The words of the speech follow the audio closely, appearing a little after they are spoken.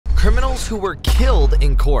criminals who were killed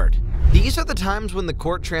in court. These are the times when the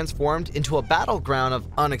court transformed into a battleground of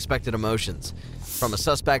unexpected emotions. From a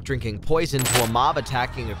suspect drinking poison to a mob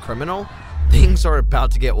attacking a criminal, things are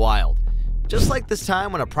about to get wild. Just like this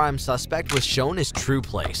time when a prime suspect was shown his true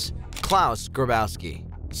place, Klaus Grabowski.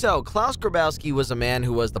 So, Klaus Grabowski was a man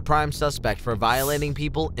who was the prime suspect for violating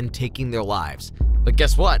people and taking their lives. But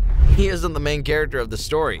guess what? He isn't the main character of the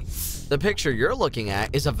story. The picture you're looking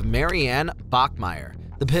at is of Marianne Bachmeier,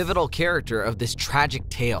 the pivotal character of this tragic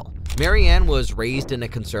tale. Marianne was raised in a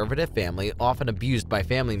conservative family, often abused by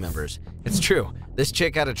family members. It's true, this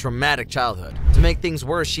chick had a traumatic childhood. To make things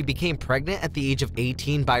worse, she became pregnant at the age of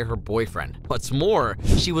 18 by her boyfriend. What's more,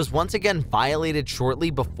 she was once again violated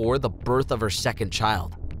shortly before the birth of her second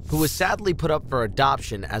child, who was sadly put up for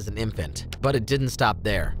adoption as an infant. But it didn't stop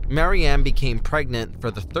there. Marianne became pregnant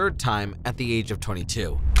for the third time at the age of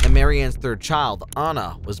 22, and Marianne's third child,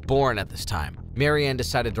 Anna, was born at this time. Marianne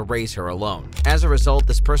decided to raise her alone. As a result,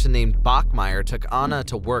 this person named Bachmeier took Anna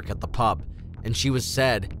to work at the pub, and she was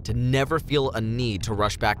said to never feel a need to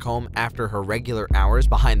rush back home after her regular hours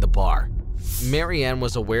behind the bar. Marianne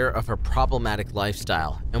was aware of her problematic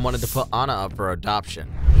lifestyle and wanted to put Anna up for adoption.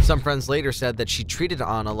 Some friends later said that she treated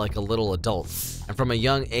Anna like a little adult, and from a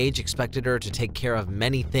young age expected her to take care of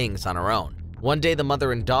many things on her own. One day the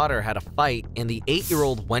mother and daughter had a fight and the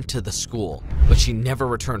 8-year-old went to the school, but she never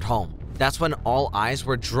returned home. That's when all eyes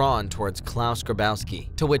were drawn towards Klaus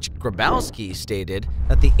Grabowski, to which Grabowski stated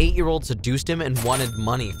that the 8-year-old seduced him and wanted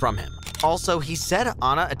money from him. Also, he said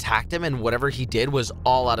Anna attacked him and whatever he did was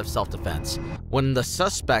all out of self-defense. When the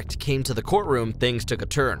suspect came to the courtroom, things took a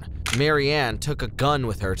turn. Marianne took a gun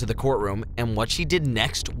with her to the courtroom, and what she did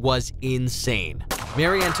next was insane.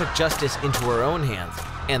 Marianne took justice into her own hands,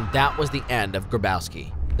 and that was the end of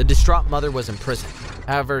Grabowski. The distraught mother was imprisoned.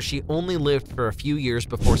 However, she only lived for a few years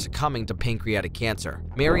before succumbing to pancreatic cancer.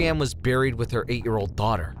 Marianne was buried with her 8-year-old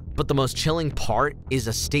daughter. But the most chilling part is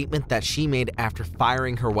a statement that she made after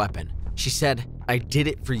firing her weapon. She said, "I did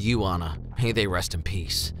it for you, Anna. May they rest in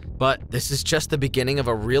peace." But this is just the beginning of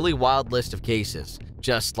a really wild list of cases.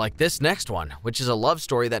 Just like this next one, which is a love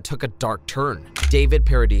story that took a dark turn. David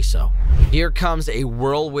Paradiso. Here comes a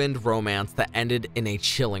whirlwind romance that ended in a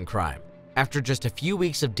chilling crime. After just a few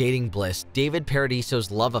weeks of dating bliss, David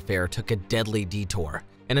Paradiso's love affair took a deadly detour.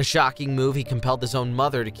 In a shocking move, he compelled his own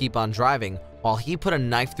mother to keep on driving while he put a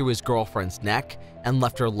knife through his girlfriend's neck and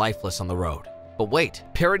left her lifeless on the road. But wait,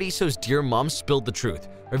 Paradiso's dear mom spilled the truth,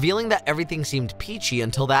 revealing that everything seemed peachy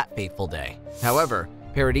until that fateful day. However,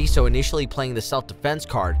 Paradiso, initially playing the self-defense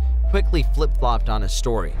card, quickly flip-flopped on his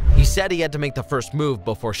story. He said he had to make the first move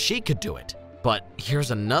before she could do it. But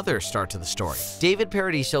here's another start to the story. David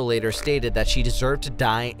Paradiso later stated that she deserved to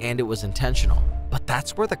die and it was intentional. But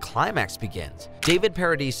that's where the climax begins. David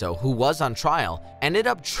Paradiso, who was on trial, ended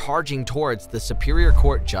up charging towards the Superior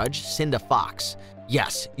Court Judge Cinda Fox.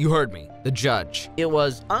 Yes, you heard me, the judge. It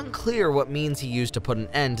was unclear what means he used to put an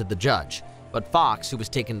end to the judge, but Fox, who was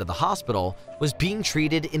taken to the hospital, was being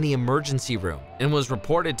treated in the emergency room and was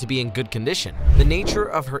reported to be in good condition. The nature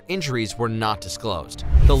of her injuries were not disclosed.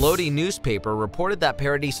 The Lodi newspaper reported that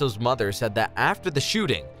Paradiso's mother said that after the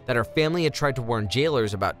shooting, that her family had tried to warn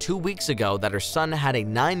jailers about 2 weeks ago that her son had a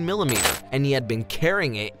 9mm and he had been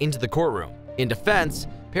carrying it into the courtroom. In defense,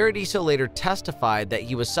 Paradiso later testified that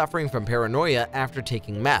he was suffering from paranoia after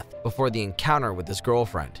taking meth before the encounter with his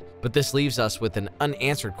girlfriend. But this leaves us with an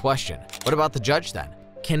unanswered question. What about the judge then?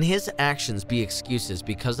 Can his actions be excuses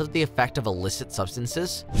because of the effect of illicit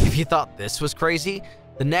substances? If you thought this was crazy,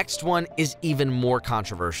 the next one is even more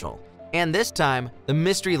controversial. And this time, the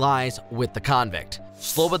mystery lies with the convict,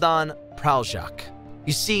 Slobodan Praljak.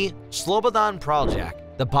 You see, Slobodan Praljak,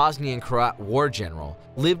 the Bosnian Croat war general,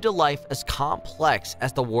 lived a life as complex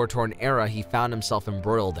as the war-torn era he found himself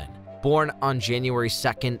embroiled in. Born on January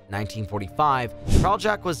 2nd, 1945,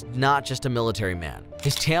 Praljak was not just a military man.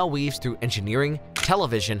 His tale weaves through engineering,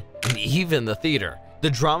 television, and even the theater. The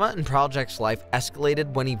drama in Praljak's life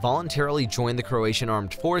escalated when he voluntarily joined the Croatian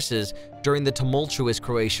armed forces during the tumultuous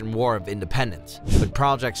Croatian War of Independence. But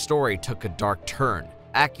Praljak's story took a dark turn.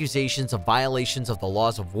 Accusations of violations of the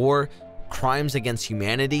laws of war, crimes against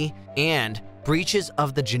humanity, and breaches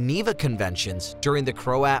of the Geneva Conventions during the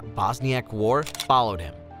Croat-Bosniak War followed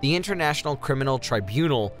him. The International Criminal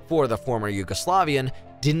Tribunal for the former Yugoslavian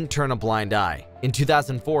didn't turn a blind eye. In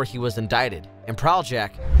 2004, he was indicted, and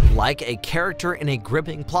Praljak, like a character in a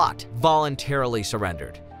gripping plot, voluntarily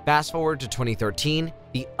surrendered. Fast forward to 2013,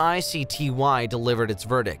 the ICTY delivered its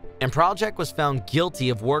verdict, and Praljak was found guilty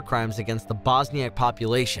of war crimes against the Bosniak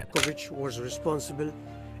population. Which was responsible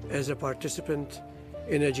as a participant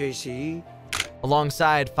in a JCE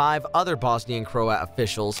Alongside 5 other Bosnian Croat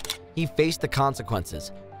officials, he faced the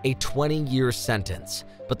consequences, a 20-year sentence.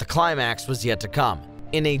 But the climax was yet to come.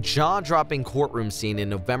 In a jaw-dropping courtroom scene in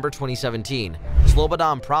November 2017,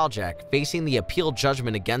 Slobodan Praljak, facing the appeal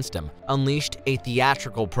judgment against him, unleashed a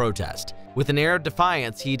theatrical protest. With an air of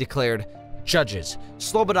defiance, he declared, "Judges,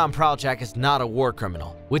 Slobodan Praljak is not a war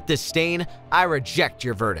criminal. With disdain, I reject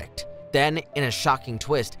your verdict." Then, in a shocking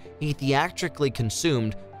twist, he theatrically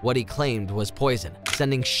consumed what he claimed was poison,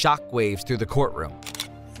 sending shockwaves through the courtroom.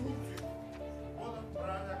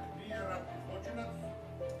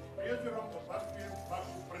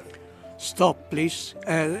 Stop, please.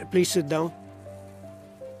 Please sit down.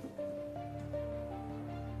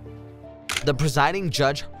 The presiding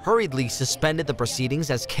judge hurriedly suspended the proceedings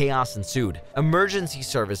as chaos ensued. Emergency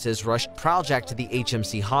services rushed Praljak to the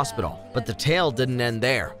HMC hospital, but the tale didn't end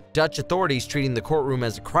there. Dutch authorities, treating the courtroom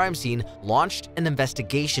as a crime scene, launched an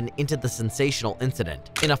investigation into the sensational incident.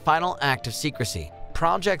 In a final act of secrecy,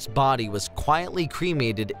 Praljak's body was quietly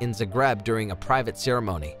cremated in Zagreb during a private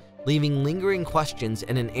ceremony, leaving lingering questions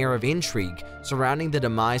and an air of intrigue surrounding the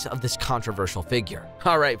demise of this controversial figure.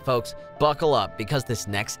 Alright folks, buckle up because this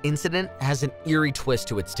next incident has an eerie twist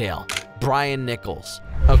to its tale. Brian Nichols.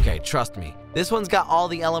 Okay, trust me, this one's got all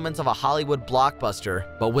the elements of a Hollywood blockbuster,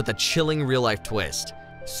 but with a chilling real-life twist.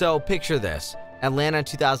 So picture this, Atlanta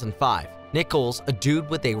 2005. Nichols, a dude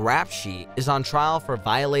with a rap sheet, is on trial for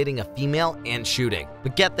violating a female and shooting.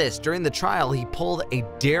 But get this, during the trial, he pulled a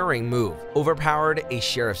daring move, overpowered a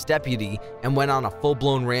sheriff's deputy, and went on a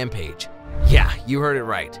full-blown rampage. Yeah, you heard it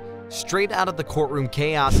right. Straight out of the courtroom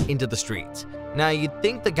chaos into the streets. Now, you'd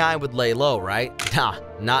think the guy would lay low, right? Nah,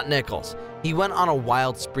 not Nichols. He went on a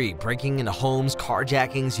wild spree, breaking into homes,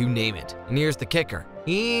 carjackings, you name it. And here's the kicker.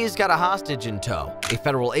 He's got a hostage in tow, a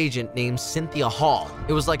federal agent named Cynthia Hall.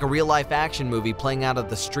 It was like a real-life action movie playing out of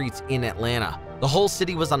the streets in Atlanta. The whole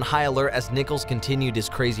city was on high alert as Nichols continued his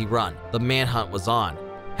crazy run. The manhunt was on.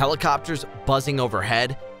 Helicopters buzzing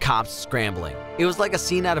overhead, cops scrambling. It was like a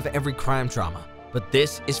scene out of every crime drama. But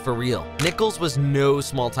this is for real. Nichols was no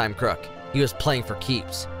small-time crook. He was playing for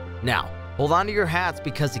keeps. Now, hold on to your hats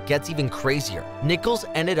because it gets even crazier. Nichols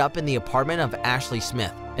ended up in the apartment of Ashley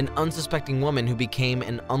Smith, an unsuspecting woman who became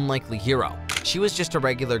an unlikely hero. She was just a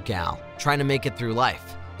regular gal, trying to make it through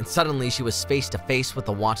life, and suddenly she was face to face with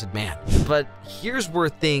a wanted man. But here's where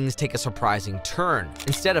things take a surprising turn.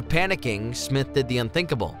 Instead of panicking, Smith did the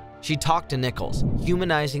unthinkable. She talked to Nichols,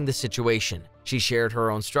 humanizing the situation. She shared her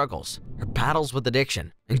own struggles, her battles with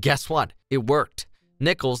addiction, and guess what? It worked.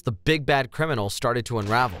 Nichols, the big bad criminal, started to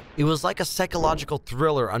unravel. It was like a psychological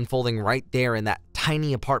thriller unfolding right there in that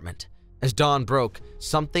tiny apartment. As dawn broke,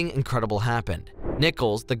 something incredible happened.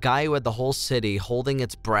 Nichols, the guy who had the whole city holding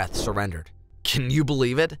its breath, surrendered. Can you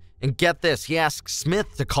believe it? And get this, he asked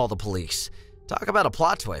Smith to call the police. Talk about a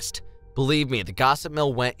plot twist. Believe me, the gossip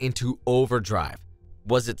mill went into overdrive.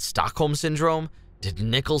 Was it Stockholm Syndrome? Did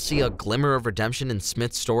Nichols see a glimmer of redemption in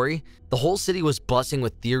Smith's story? The whole city was buzzing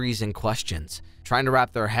with theories and questions, trying to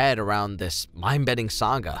wrap their head around this mind-bending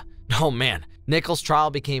saga. Oh man, Nichols'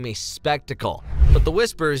 trial became a spectacle, but the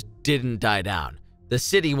whispers didn't die down. The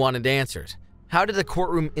city wanted answers. How did the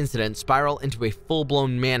courtroom incident spiral into a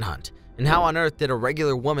full-blown manhunt? And how on earth did a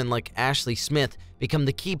regular woman like Ashley Smith become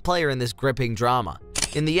the key player in this gripping drama?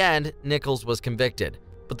 In the end, Nichols was convicted,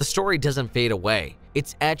 but the story doesn't fade away.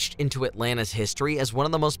 It's etched into Atlanta's history as one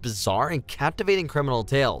of the most bizarre and captivating criminal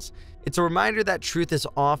tales. It's a reminder that truth is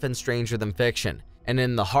often stranger than fiction, and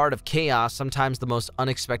in the heart of chaos, sometimes the most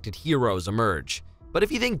unexpected heroes emerge. But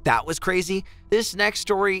if you think that was crazy, this next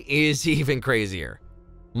story is even crazier.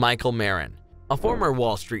 Michael Marin, a former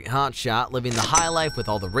Wall Street hotshot living the high life with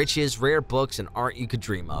all the riches, rare books, and art you could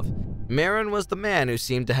dream of. Marin was the man who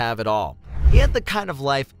seemed to have it all. He had the kind of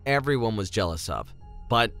life everyone was jealous of.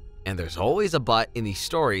 But, and there's always a but in these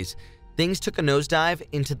stories, things took a nosedive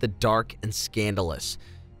into the dark and scandalous.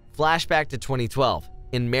 Flashback to 2012,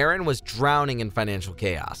 and Marin was drowning in financial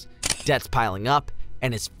chaos, debts piling up,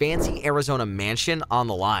 and his fancy Arizona mansion on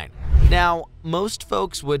the line. Now, most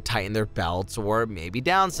folks would tighten their belts or maybe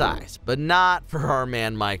downsize, but not for our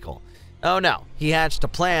man Michael. Oh no, he hatched a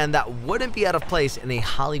plan that wouldn't be out of place in a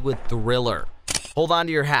Hollywood thriller. Hold on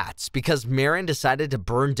to your hats, because Marin decided to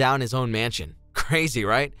burn down his own mansion. Crazy,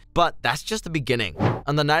 right? But that's just the beginning.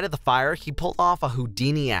 On the night of the fire, he pulled off a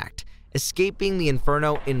Houdini act, escaping the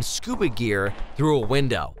inferno in scuba gear through a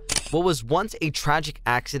window. What was once a tragic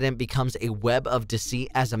accident becomes a web of deceit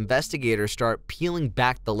as investigators start peeling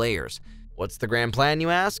back the layers. What's the grand plan, you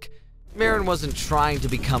ask? Marin wasn't trying to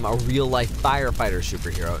become a real-life firefighter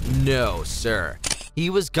superhero. No, sir. He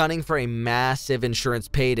was gunning for a massive insurance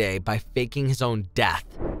payday by faking his own death.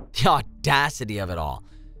 The audacity of it all.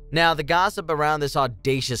 Now, the gossip around this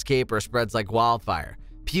audacious caper spreads like wildfire.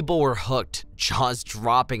 People were hooked, jaws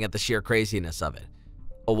dropping at the sheer craziness of it.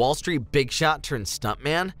 A Wall Street big shot turned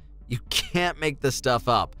stuntman? You can't make this stuff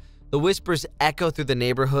up. The whispers echo through the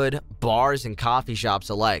neighborhood, bars, and coffee shops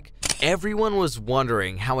alike. Everyone was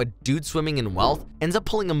wondering how a dude swimming in wealth ends up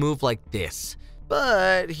pulling a move like this.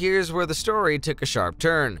 But here's where the story took a sharp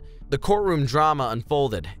turn. The courtroom drama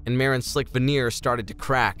unfolded, and Marin's slick veneer started to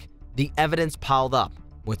crack. The evidence piled up,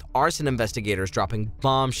 with arson investigators dropping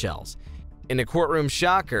bombshells. In a courtroom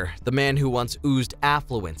shocker, the man who once oozed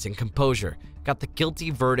affluence and composure got the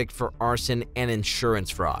guilty verdict for arson and insurance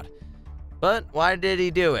fraud. But why did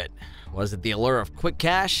he do it? Was it the allure of quick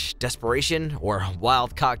cash, desperation, or a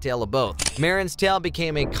wild cocktail of both? Marin's tale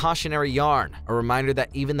became a cautionary yarn, a reminder that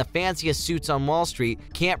even the fanciest suits on Wall Street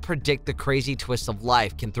can't predict the crazy twists of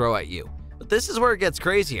life can throw at you. But this is where it gets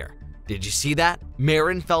crazier. Did you see that?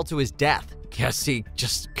 Marin fell to his death. Guess he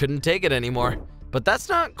just couldn't take it anymore. But that's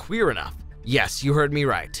not queer enough. Yes, you heard me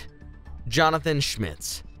right. Jonathan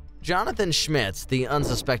Schmitz. Jonathan Schmitz, the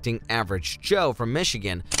unsuspecting average Joe from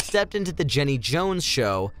Michigan, stepped into the Jenny Jones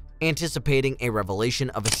show anticipating a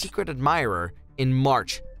revelation of a secret admirer in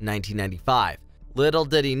March 1995. Little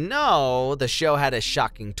did he know, the show had a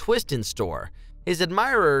shocking twist in store. His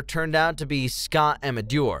admirer turned out to be Scott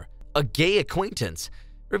Amador, a gay acquaintance,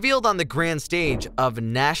 revealed on the grand stage of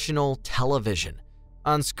national television.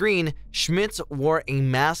 On screen, Schmitz wore a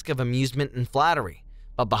mask of amusement and flattery,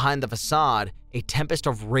 but behind the facade, a tempest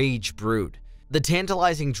of rage brewed. The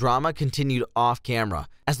tantalizing drama continued off-camera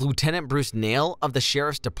as Lieutenant Bruce Nail of the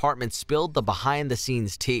Sheriff's Department spilled the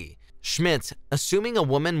behind-the-scenes tea. Schmitz, assuming a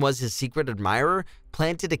woman was his secret admirer,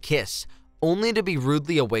 planted a kiss, only to be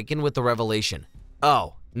rudely awakened with the revelation.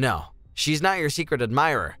 Oh, no, she's not your secret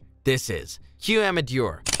admirer. This is Hugh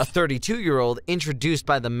Amador, a 32-year-old introduced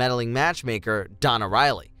by the meddling matchmaker Donna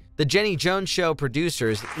Riley. The Jenny Jones show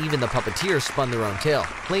producers, even the puppeteers, spun their own tale,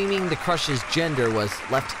 claiming the crush's gender was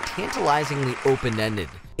left tantalizingly open-ended.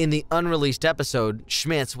 In the unreleased episode,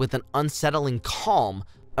 Schmitz, with an unsettling calm,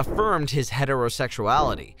 affirmed his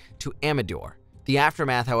heterosexuality to Amador. The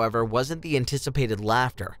aftermath, however, wasn't the anticipated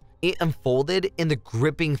laughter. It unfolded in the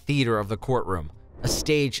gripping theater of the courtroom, a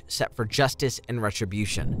stage set for justice and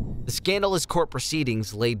retribution. The scandalous court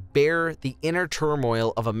proceedings laid bare the inner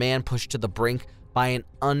turmoil of a man pushed to the brink by an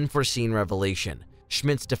unforeseen revelation.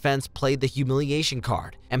 Schmidt's defense played the humiliation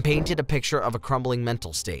card and painted a picture of a crumbling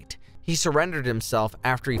mental state. He surrendered himself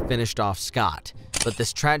after he finished off Scott, but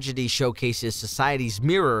this tragedy showcases society's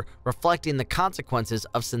mirror reflecting the consequences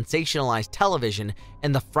of sensationalized television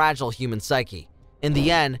and the fragile human psyche. In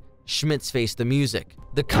the end, Schmitz faced the music,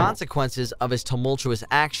 the consequences of his tumultuous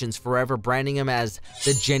actions forever branding him as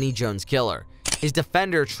the Jenny Jones killer. His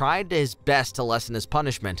defender tried his best to lessen his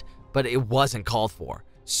punishment, but it wasn't called for.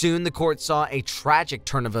 Soon the court saw a tragic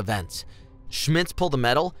turn of events. Schmitz pulled a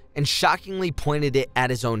medal and shockingly pointed it at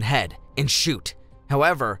his own head, and shoot.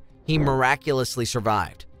 However, he miraculously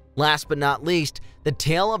survived. Last but not least, the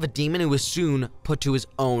tale of a demon who was soon put to his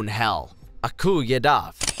own hell. Aku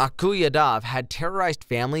Yadav. Aku Yadav had terrorized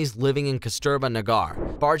families living in Kasturba Nagar,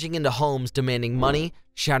 barging into homes demanding money,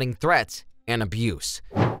 shouting threats, and abuse.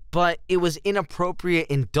 But it was inappropriate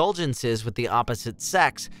indulgences with the opposite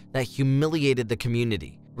sex that humiliated the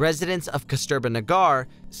community. Residents of Kasturba Nagar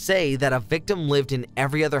say that a victim lived in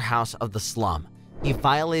every other house of the slum. He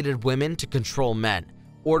violated women to control men,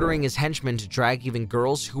 ordering his henchmen to drag even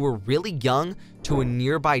girls who were really young to a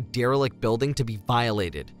nearby derelict building to be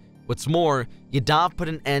violated. What's more, Yadav put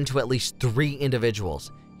an end to at least 3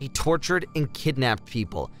 individuals. He tortured and kidnapped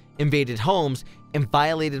people, invaded homes, and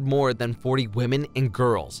violated more than 40 women and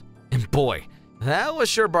girls. And boy, that was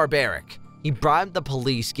sure barbaric. He bribed the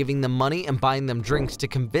police, giving them money and buying them drinks to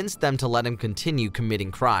convince them to let him continue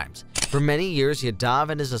committing crimes. For many years, Yadav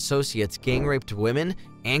and his associates gang-raped women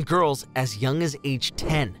and girls as young as age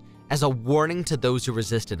 10, as a warning to those who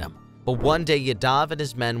resisted him. But one day, Yadav and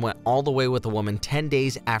his men went all the way with a woman 10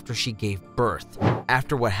 days after she gave birth.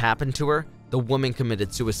 After what happened to her, the woman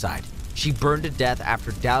committed suicide. She burned to death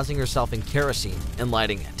after dousing herself in kerosene and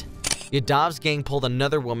lighting it. Yadav's gang pulled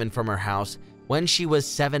another woman from her house when she was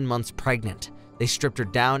 7 months pregnant. They stripped her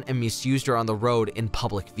down and misused her on the road in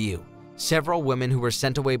public view. Several women who were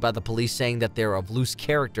sent away by the police saying that they're of loose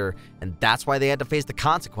character and that's why they had to face the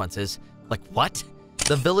consequences. Like what?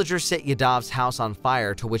 The villagers set Yadav's house on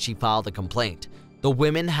fire, to which he filed a complaint. The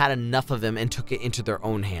women had enough of him and took it into their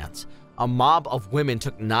own hands. A mob of women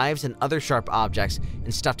took knives and other sharp objects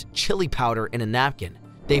and stuffed chili powder in a napkin.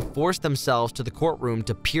 They forced themselves to the courtroom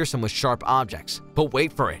to pierce him with sharp objects. But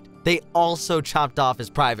wait for it, they also chopped off his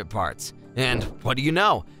private parts. And what do you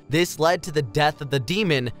know? This led to the death of the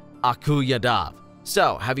demon Aku Yadav.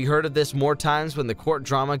 So, have you heard of this more times when the court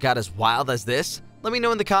drama got as wild as this? Let me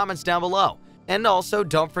know in the comments down below. And also,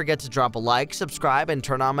 don't forget to drop a like, subscribe, and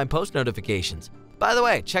turn on my post notifications. By the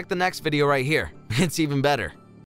way, check the next video right here. It's even better.